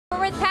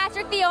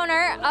Patrick, the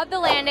owner of the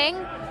Landing.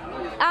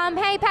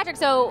 Hey Patrick,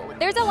 so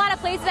there's a lot of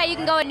places that you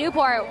can go in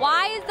Newport.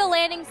 Why is the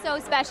Landing so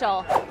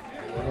special?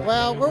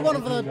 Well, we're one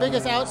of the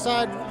biggest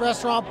outside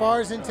restaurant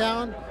bars in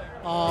town.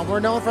 We're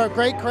known for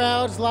great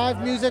crowds,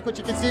 live music, which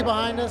you can see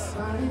behind us,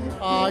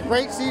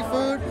 great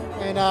seafood,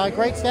 and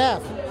great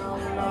staff.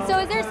 So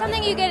is there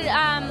something you could,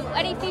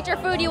 any feature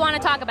food you want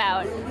to talk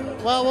about?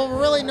 Well, what we're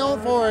really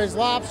known for is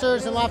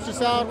lobsters and lobster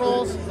salad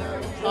rolls.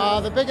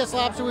 The biggest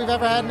lobster we've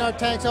ever had in our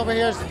tanks over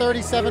here is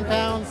 37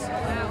 pounds.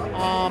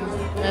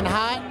 And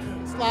hot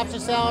lobster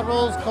salad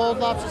rolls, cold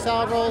lobster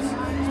salad rolls.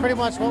 It's pretty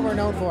much what we're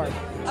known for.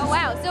 Oh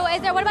wow, so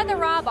what about the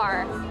raw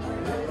bar?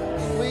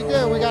 We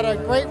do. We got a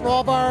great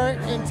raw bar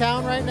in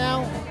town right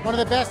now. One of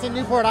the best in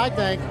Newport, I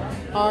think.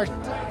 Our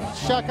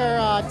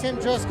shucker, Tim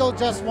Driscoll,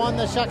 just won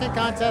the shucking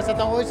contest at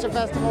the Oyster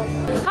Festival.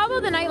 How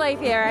about the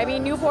nightlife here? I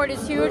mean, Newport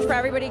is huge for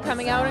everybody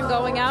coming out and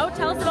going out.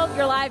 Tell us about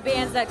your live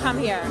bands that come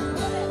here.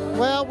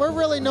 Well, we're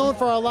really known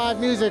for our live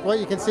music, what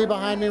you can see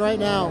behind me right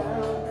now.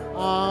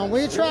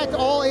 We attract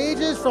all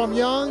ages, from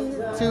young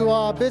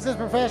to business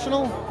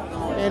professional,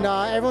 and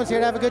everyone's here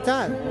to have a good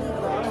time.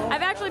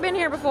 I've actually been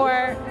here before,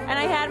 and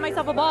I had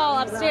myself a ball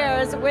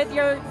upstairs with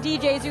your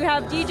DJs. You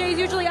have DJs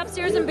usually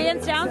upstairs and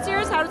bands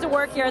downstairs. How does it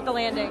work here at the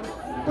Landing?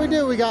 We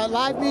do. We got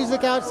live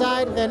music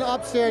outside, and then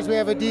upstairs we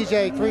have a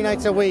DJ 3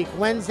 nights a week,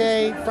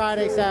 Wednesday,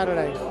 Friday,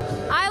 Saturday.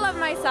 I love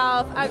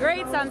myself a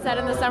great sunset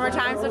in the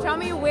summertime, so tell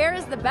me, where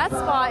is the best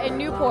spot in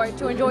Newport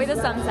to enjoy the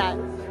sunset?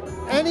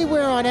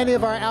 Anywhere on any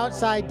of our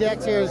outside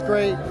decks here is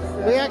great.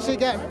 We actually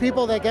get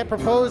people that get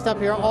proposed up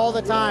here all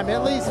the time,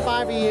 at least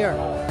 5 a year.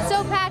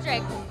 So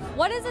Patrick,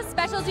 what is a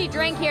specialty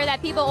drink here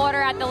that people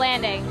order at the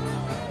Landing?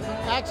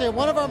 Actually,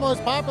 one of our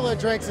most popular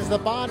drinks is the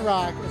Bon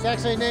Rock. It's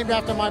actually named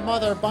after my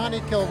mother,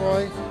 Bonnie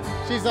Kilroy.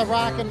 She's the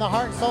rock and the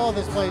heart and soul of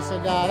this place,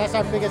 and that's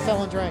our biggest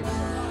selling drink.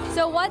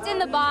 So what's in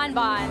the Bon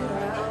Bon?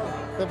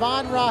 The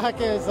Bon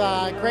Rock is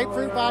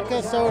grapefruit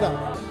vodka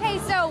soda. Hey,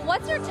 so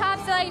what's your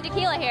top selling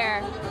tequila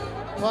here?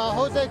 Well,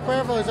 Jose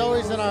Cuervo is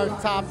always in our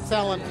top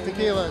selling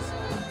tequilas.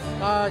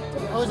 Our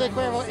Jose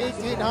Cuervo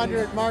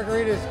 1800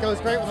 margaritas goes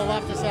great with a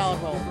lobster salad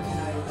roll.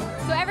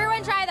 So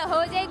everyone try the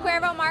Jose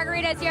Cuervo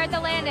margaritas here at the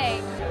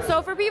Landing.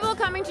 So for people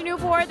coming to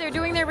Newport, they're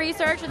doing their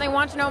research and they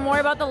want to know more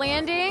about the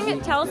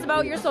Landing. Tell us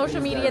about your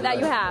social media that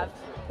you have.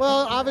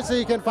 Well, obviously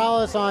you can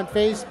follow us on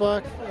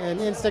Facebook and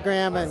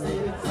Instagram.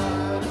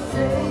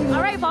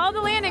 All right, follow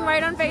the Landing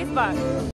right on Facebook.